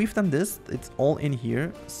 We've done this. It's all in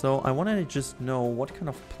here. So I want to just know what kind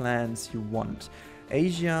of plants you want.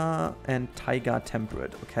 Asia and taiga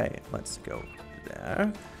temperate. Okay, let's go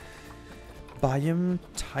there. Biome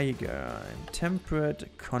taiga and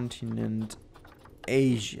temperate continent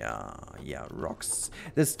Asia. Yeah, rocks.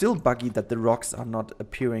 There's still buggy that the rocks are not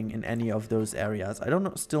appearing in any of those areas. I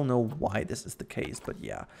don't still know why this is the case, but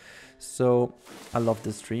yeah. So I love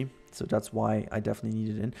this tree, so that's why I definitely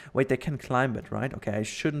need it in. Wait, they can climb it, right? Okay, I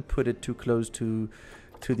shouldn't put it too close to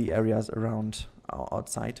the areas around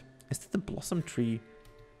outside. Is this the blossom tree?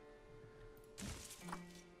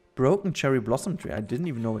 Broken cherry blossom tree. I didn't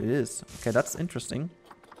even know it is. Okay, that's interesting.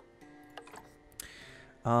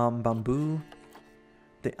 Bamboo.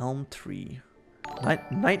 The elm tree.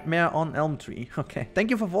 Nightmare on elm tree. Okay.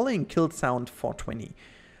 Thank you for following Killed Sound 420.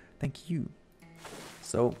 Thank you.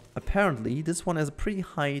 So apparently this one is a pretty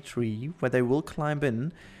high tree where they will climb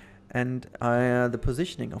in, and the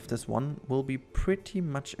positioning of this one will be pretty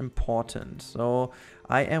much important. So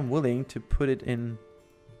I am willing to put it in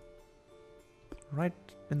right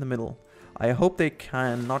in the middle. I hope they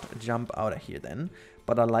cannot jump out of here then,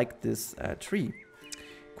 but I like this tree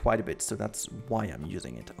quite a bit, so that's why I'm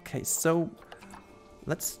using it. Okay, so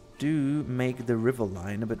let's make the river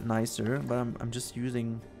line a bit nicer, but I'm just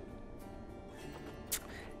using,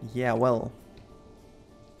 yeah, well,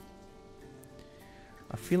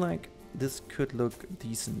 I feel like this could look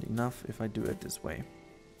decent enough if I do it this way.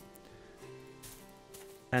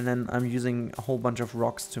 And then I'm using a whole bunch of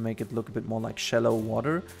rocks to make it look a bit more like shallow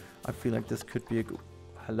water. I feel like this could be a good...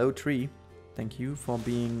 Hello, tree. Thank you for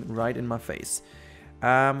being right in my face.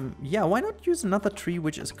 Yeah, why not use another tree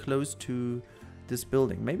which is close to this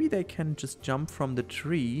building? Maybe they can just jump from the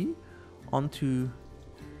tree onto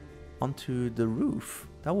the roof.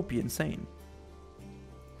 That would be insane.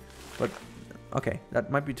 But okay, that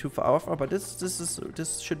might be too far off, but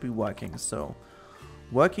this should be working. So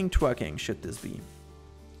working twerking should this be.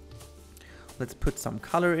 Let's put some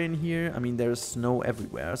color in here. I mean, there's snow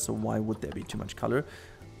everywhere, so why would there be too much color?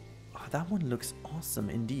 Oh, that one looks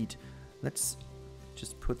awesome indeed. Let's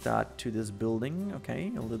just put that to this building.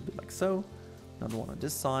 Okay, a little bit like so. Another one on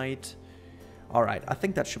this side. All right, I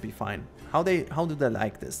think that should be fine. How do they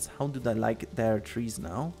like this? How do they like their trees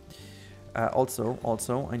now?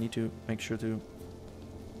 Also, I need to make sure to...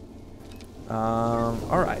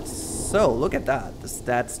 all right, so look at that. The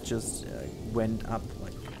stats just went up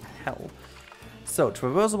like hell. So,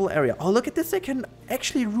 traversable area. Oh, look at this. They can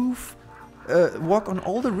actually walk on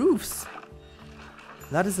all the roofs.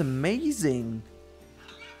 That is amazing.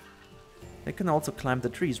 They can also climb the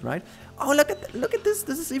trees, right? Oh, look at this.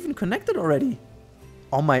 This is even connected already.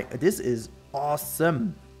 Oh my, this is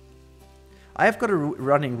awesome. I have got a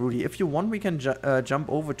running Rudi. If you want, we can jump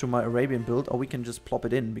over to my Arabian build, or we can just plop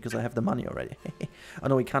it in because I have the money already. Oh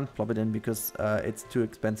no, we can't plop it in because it's too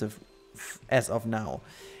expensive as of now.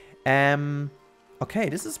 Okay,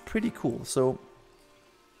 this is pretty cool. So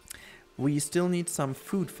we still need some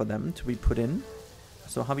food for them to be put in.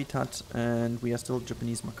 So habitat, and we are still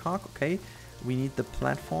Japanese macaque. Okay, we need the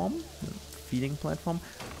platform, the feeding platform,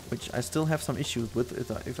 which I still have some issues with.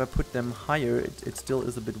 If I put them higher, it still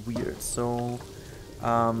is a bit weird. So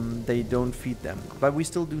they don't feed them. But we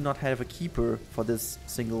still do not have a keeper for this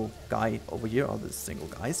single guy over here, or this single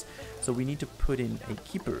guys. So we need to put in a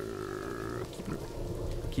keeper.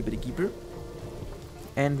 Keeper.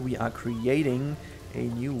 And we are creating a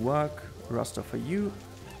new work roster for you.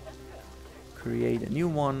 Create a new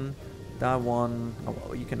one. That one. Oh,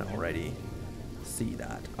 well, you can already see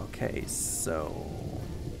that. Okay, so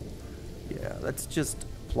yeah, let's just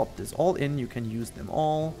plop this all in. You can use them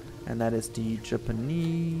all. And that is the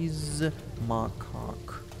Japanese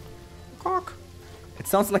macaque. Macaque. It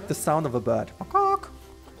sounds like the sound of a bird. Macaque.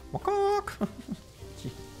 Macaque.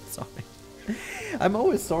 Sorry. I'm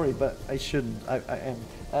always sorry, but I shouldn't. I am.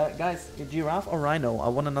 Guys, giraffe or rhino? I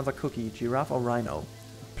want another cookie. Giraffe or rhino?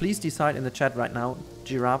 Please decide in the chat right now,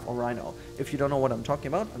 giraffe or rhino. If you don't know what I'm talking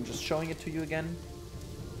about, I'm just showing it to you again.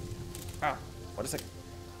 Ah, what is it?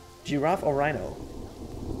 Giraffe or rhino?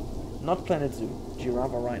 Not Planet Zoo.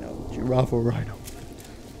 Giraffe or rhino? Giraffe or rhino?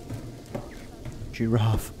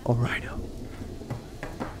 Giraffe or rhino?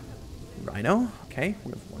 Rhino? Okay,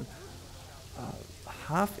 we have one.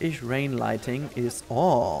 Half-ish rain lighting is...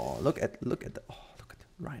 Oh, look at the... Oh, look at the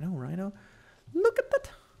rhino. Look at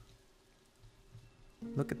that.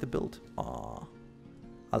 Look at the build. Oh.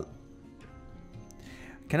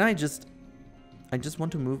 Can I just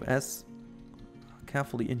want to move as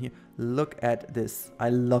carefully in here. Look at this. I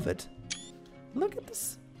love it. Look at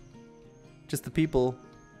this. Just the people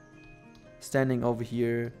standing over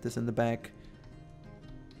here. This in the back.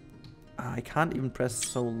 I can't even press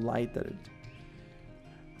so light that it...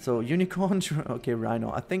 So unicorn, okay,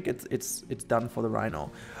 rhino. I think it's done for the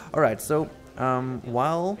rhino. All right. So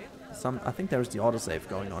while I think there's the autosave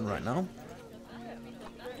going on right now.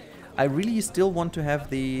 I really still want to have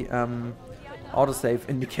the autosave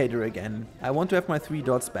indicator again. I want to have my 3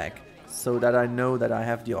 dots back so that I know that I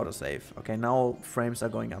have the autosave. Okay, now frames are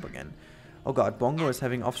going up again. Oh god, Bongo is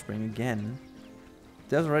having offspring again.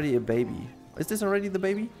 There's already a baby. Is this already the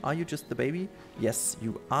baby? Are you just the baby? Yes,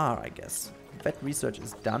 you are, I guess. Vet research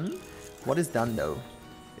is done. What is done though?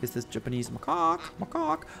 Is this Japanese macaque?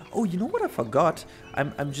 Macaque? Oh, you know what I forgot?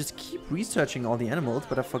 I'm just keep researching all the animals,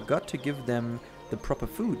 but I forgot to give them the proper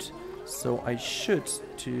food. So I should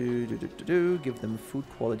give them food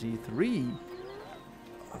quality 3.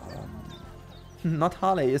 Not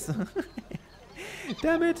Harley's.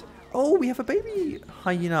 Damn it. Oh, we have a baby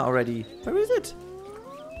hyena already. Where is it?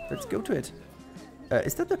 Let's go to it.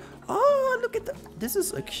 Is that the... Oh, look at that. This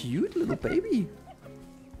is a cute little baby.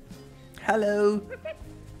 Hello.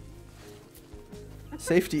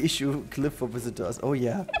 Safety issue cliff for visitors. Oh,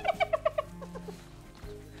 yeah.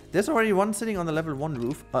 There's already one sitting on the level 1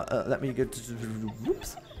 roof. Let me get to...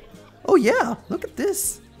 Whoops. Oh, yeah. Look at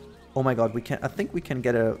this. Oh, my God. I think we can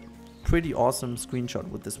get a pretty awesome screenshot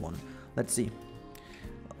with this one. Let's see.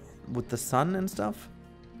 With the sun and stuff.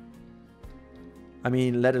 I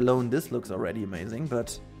mean, let alone this looks already amazing,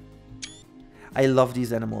 but I love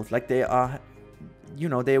these animals. Like, they are, you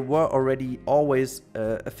know, they were already always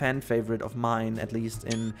a fan favorite of mine, at least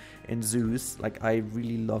in zoos. Like, I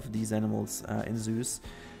really love these animals in zoos.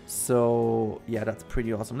 So, yeah, that's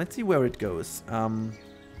pretty awesome. Let's see where it goes. Yeah,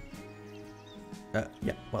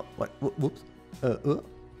 well, what? Whoops.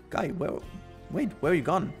 Guy, wait, where are you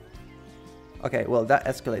gone? Okay, well, that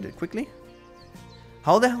escalated quickly.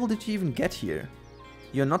 How the hell did you even get here?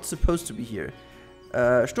 You're not supposed to be here.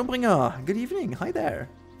 Sturmbringer, good evening. Hi there.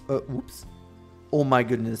 Whoops. Oh my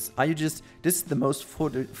goodness. Are you just... This is the most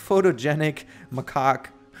photogenic macaque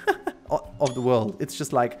of the world. It's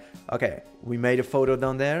just like, okay, we made a photo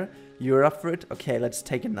down there. You're up for it? Okay, let's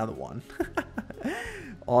take another one.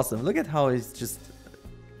 Awesome. Look at how he's just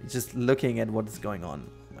looking at what is going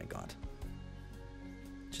on. Oh my god.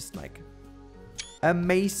 Just like...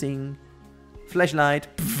 Amazing. Flashlight.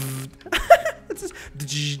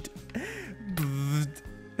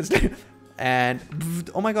 And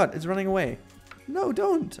oh my god, it's running away. No,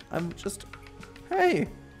 don't. Hey,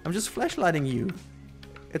 I'm just flashlighting you.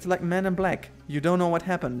 It's like Men in Black. You don't know what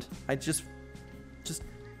happened. I just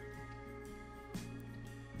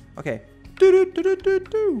okay.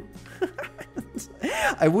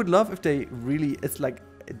 I would love if they really... It's like,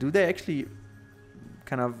 do they actually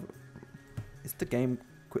kind of... Is the game...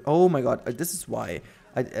 Oh my god, this is why.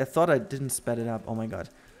 I thought I didn't sped it up. Oh my god.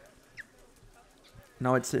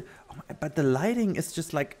 Now it's... but the lighting is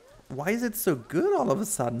just like... Why is it so good all of a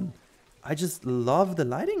sudden? I just love the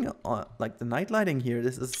lighting. Like the night lighting here.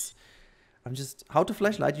 This is... I'm just... How to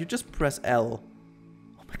flashlight? You just press L.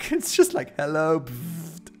 Oh my god, it's just like, hello.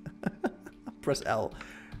 Press L.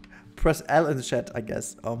 Press L in the chat, I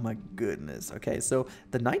guess. Oh my goodness. Okay, so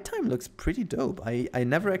the nighttime looks pretty dope. I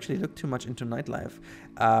never actually looked too much into nightlife.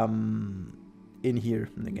 In here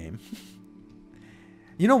in the game.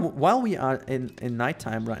 You know, while we are in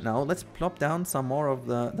nighttime right now, let's plop down some more of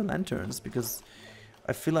the lanterns, because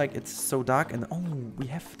I feel like it's so dark. And oh, we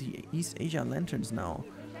have the East Asia lanterns now.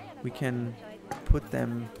 We can put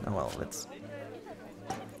them... Oh, well, let's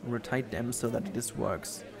rotate them so that this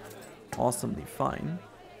works awesomely fine.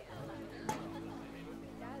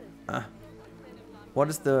 What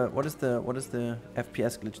is the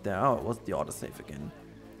FPS glitch there? Oh, it was the autosave again.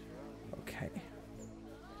 Okay.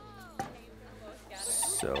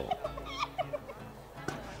 So,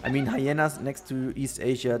 I mean, hyenas next to East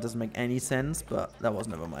Asia doesn't make any sense, but that was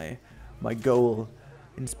never my goal.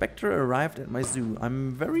 Inspector arrived at my zoo.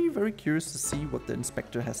 I'm very, very curious to see what the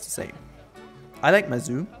inspector has to say. I like my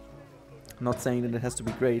zoo. I'm not saying that it has to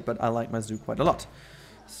be great, but I like my zoo quite a lot.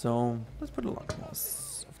 So let's put a lot more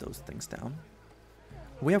of those things down.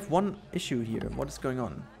 We have one issue here. What is going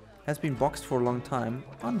on? Has been boxed for a long time.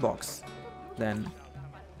 Unbox. Then.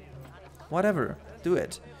 Whatever. Do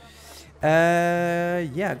it.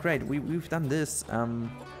 Yeah, great. We've done this.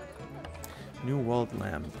 New World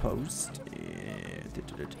Lamp Post.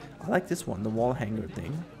 I like this one, the wall hanger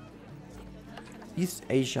thing. East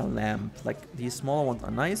Asia lamp. Like, these smaller ones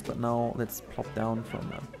are nice, but now let's plop down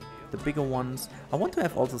from the bigger ones. I want to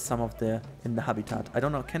have also some of the in the habitat. I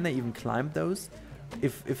don't know, can they even climb those?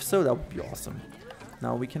 If so, that would be awesome.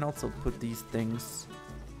 Now we can also put these things.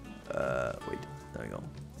 Wait, there we go.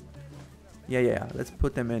 Yeah, let's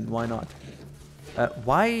put them in. Why not?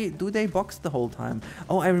 Why do they box the whole time?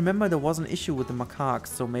 Oh, I remember there was an issue with the macaques,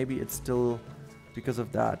 so maybe it's still because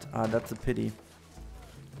of that. That's a pity.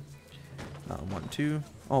 1, 2.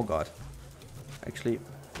 Oh god. Actually,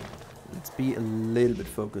 let's be a little bit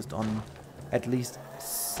focused on at least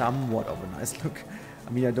somewhat of a nice look. I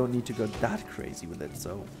mean, I don't need to go that crazy with it,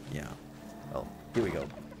 so yeah. Well, here we go.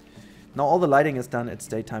 Now all the lighting is done, it's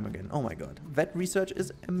daytime again. Oh my god. Vet research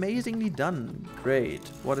is amazingly done. Great.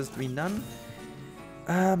 What has been done?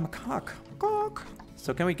 Macaque.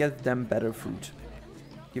 So can we get them better food?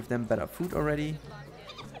 Give them better food already.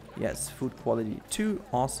 Yes, food quality 2.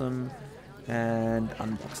 Awesome. And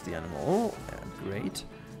unbox the animal. Great.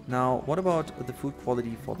 Now, what about the food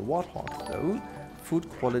quality for the warthog though? Food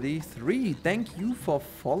quality 3. Thank you for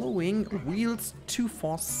following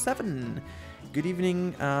Wheels247. Good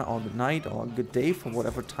evening, or good night, or good day for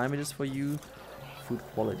whatever time it is for you. Food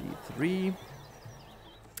quality 3.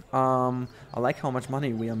 I like how much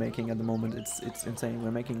money we are making at the moment. It's insane.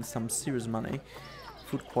 We're making some serious money.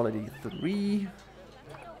 Food quality 3.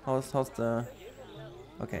 How's the...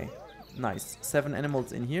 Okay, nice. 7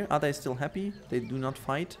 animals in here. Are they still happy? They do not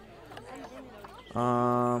fight.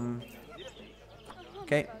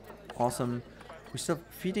 Okay, awesome. We still...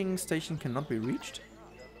 Feeding station cannot be reached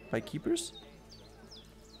by keepers.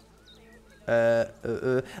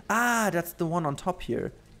 That's the one on top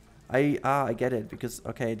here. I get it, because,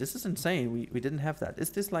 okay, this is insane. We didn't have that. Is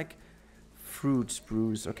this like fruit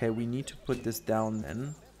spruce? Okay, we need to put this down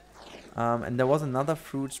then. And there was another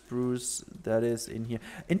fruit spruce that is in here.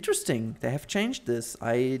 Interesting, they have changed this.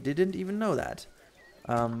 I didn't even know that.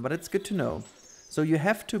 But it's good to know. So you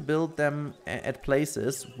have to build them at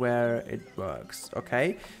places where it works,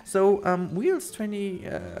 okay? So, Wheels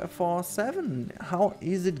 24/7, how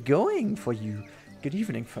is it going for you? Good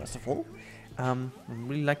evening, first of all. I'd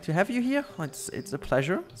really like to have you here. It's a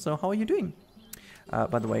pleasure. So, how are you doing?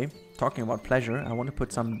 By the way, talking about pleasure, I want to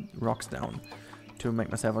put some rocks down to make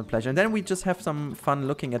myself a pleasure. And then we just have some fun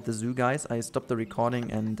looking at the zoo, guys. I stopped the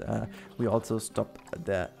recording and we also stopped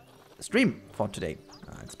the stream for today.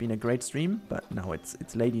 It's been a great stream, but now it's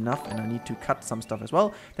late enough and I need to cut some stuff as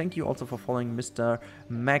well. Thank you also for following Mr.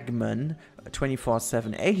 Magman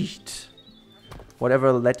 24/7/8.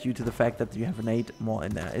 Whatever led you to the fact that you have an 8 more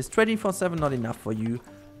in there. Is 24/7 not enough for you?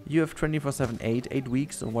 You have 24/7/8, 8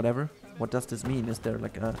 weeks or whatever. What does this mean? Is there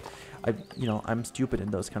like a... I'm stupid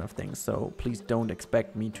in those kind of things, so please don't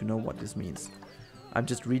expect me to know what this means. I'm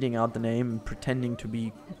just reading out the name and pretending to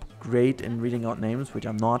be great in reading out names, which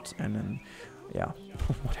I'm not, and then... Yeah,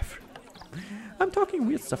 whatever. I'm talking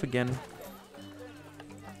weird stuff again.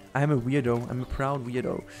 I'm a weirdo. I'm a proud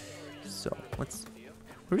weirdo. So, let's...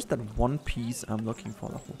 Where's that one piece I'm looking for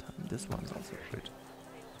the whole time? This one's also good.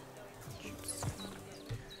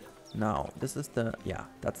 Now, this is the... Yeah,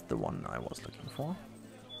 that's the one I was looking for.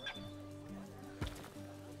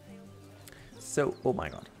 So, oh my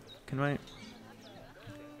god. Can I...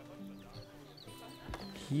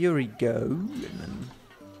 Here we go. And then...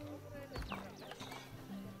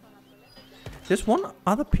 There's one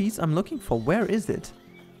other piece I'm looking for. Where is it?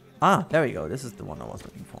 Ah, there we go. This is the one I was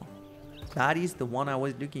looking for. That is the one I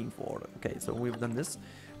was looking for. Okay, so we've done this.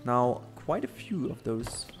 Now, quite a few of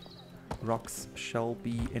those rocks shall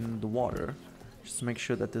be in the water. Just to make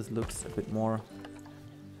sure that this looks a bit more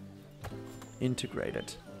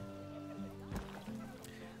integrated.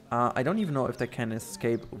 I don't even know if they can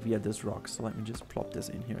escape via this rock. So let me just plop this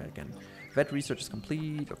in here again. Vet research is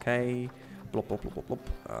complete. Okay. Blop, blop, blop, blop,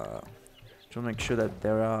 blop. To make sure that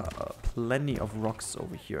there are plenty of rocks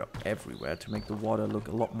over here everywhere to make the water look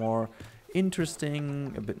a lot more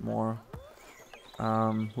interesting, a bit more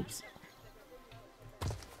oops.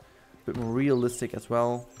 bit more realistic as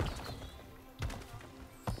well.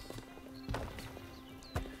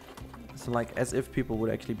 So like as if people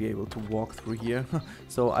would actually be able to walk through here.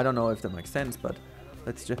 So I don't know if that makes sense, but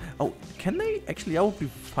let's just... Oh, can they actually... That would be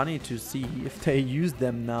funny to see if they use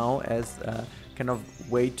them now as a kind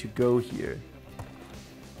of way to go here.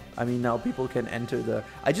 I mean, now people can enter the...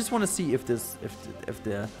 I just want to see if this... If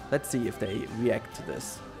the... Let's see if they react to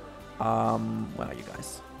this. Where are you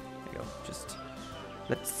guys? There you go. Just...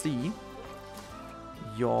 Let's see.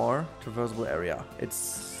 Your traversable area.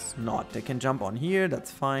 It's not. They can jump on here.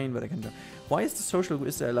 That's fine, but they can jump... Why is the social...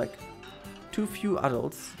 Is there like too few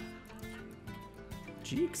adults?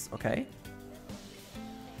 Jeeks? Okay.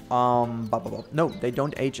 No, they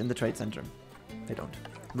don't age in the trade center. They don't.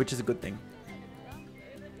 Which is a good thing.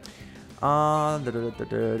 I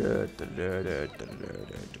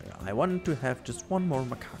want to have just one more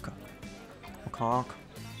macaque. Macaque.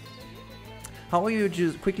 How are you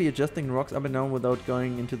just quickly adjusting rocks up and down without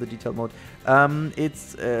going into the detail mode?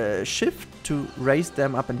 It's shift to raise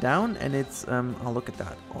them up and down, and it's oh, look at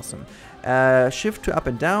that, awesome. Shift to up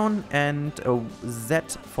and down, and Z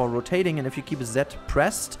for rotating. And if you keep Z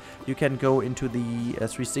pressed, you can go into the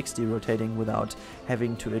 360 rotating without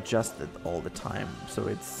having to adjust it all the time. So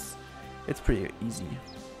it's pretty easy.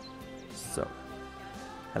 So,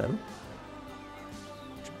 hello.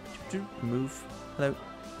 Move. Hello.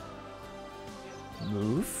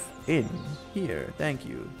 Move in here. Thank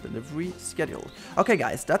you. Delivery schedule. Okay,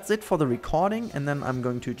 guys, that's it for the recording, and then I'm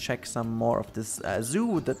going to check some more of this zoo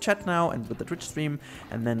with the chat now and with the Twitch stream,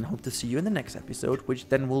 and then hope to see you in the next episode, which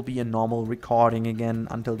then will be a normal recording again.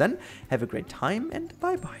 Until then, have a great time and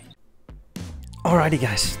bye bye. Alrighty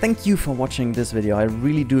guys, thank you for watching this video, I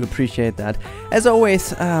really do appreciate that. As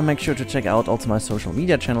always, make sure to check out also my social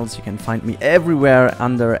media channels. You can find me everywhere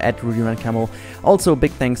under @Rennkamel. Also, big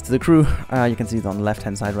thanks to the crew, you can see it on the left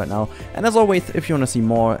hand side right now. And as always, if you want to see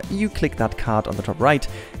more, you click that card on the top right.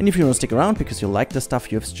 And if you want to stick around because you like the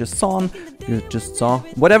stuff you've just saw,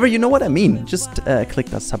 whatever, you know what I mean, just click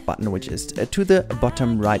that sub button, which is to the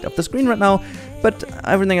bottom right of the screen right now. But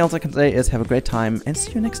everything else I can say is have a great time and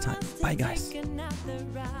see you next time. Bye guys.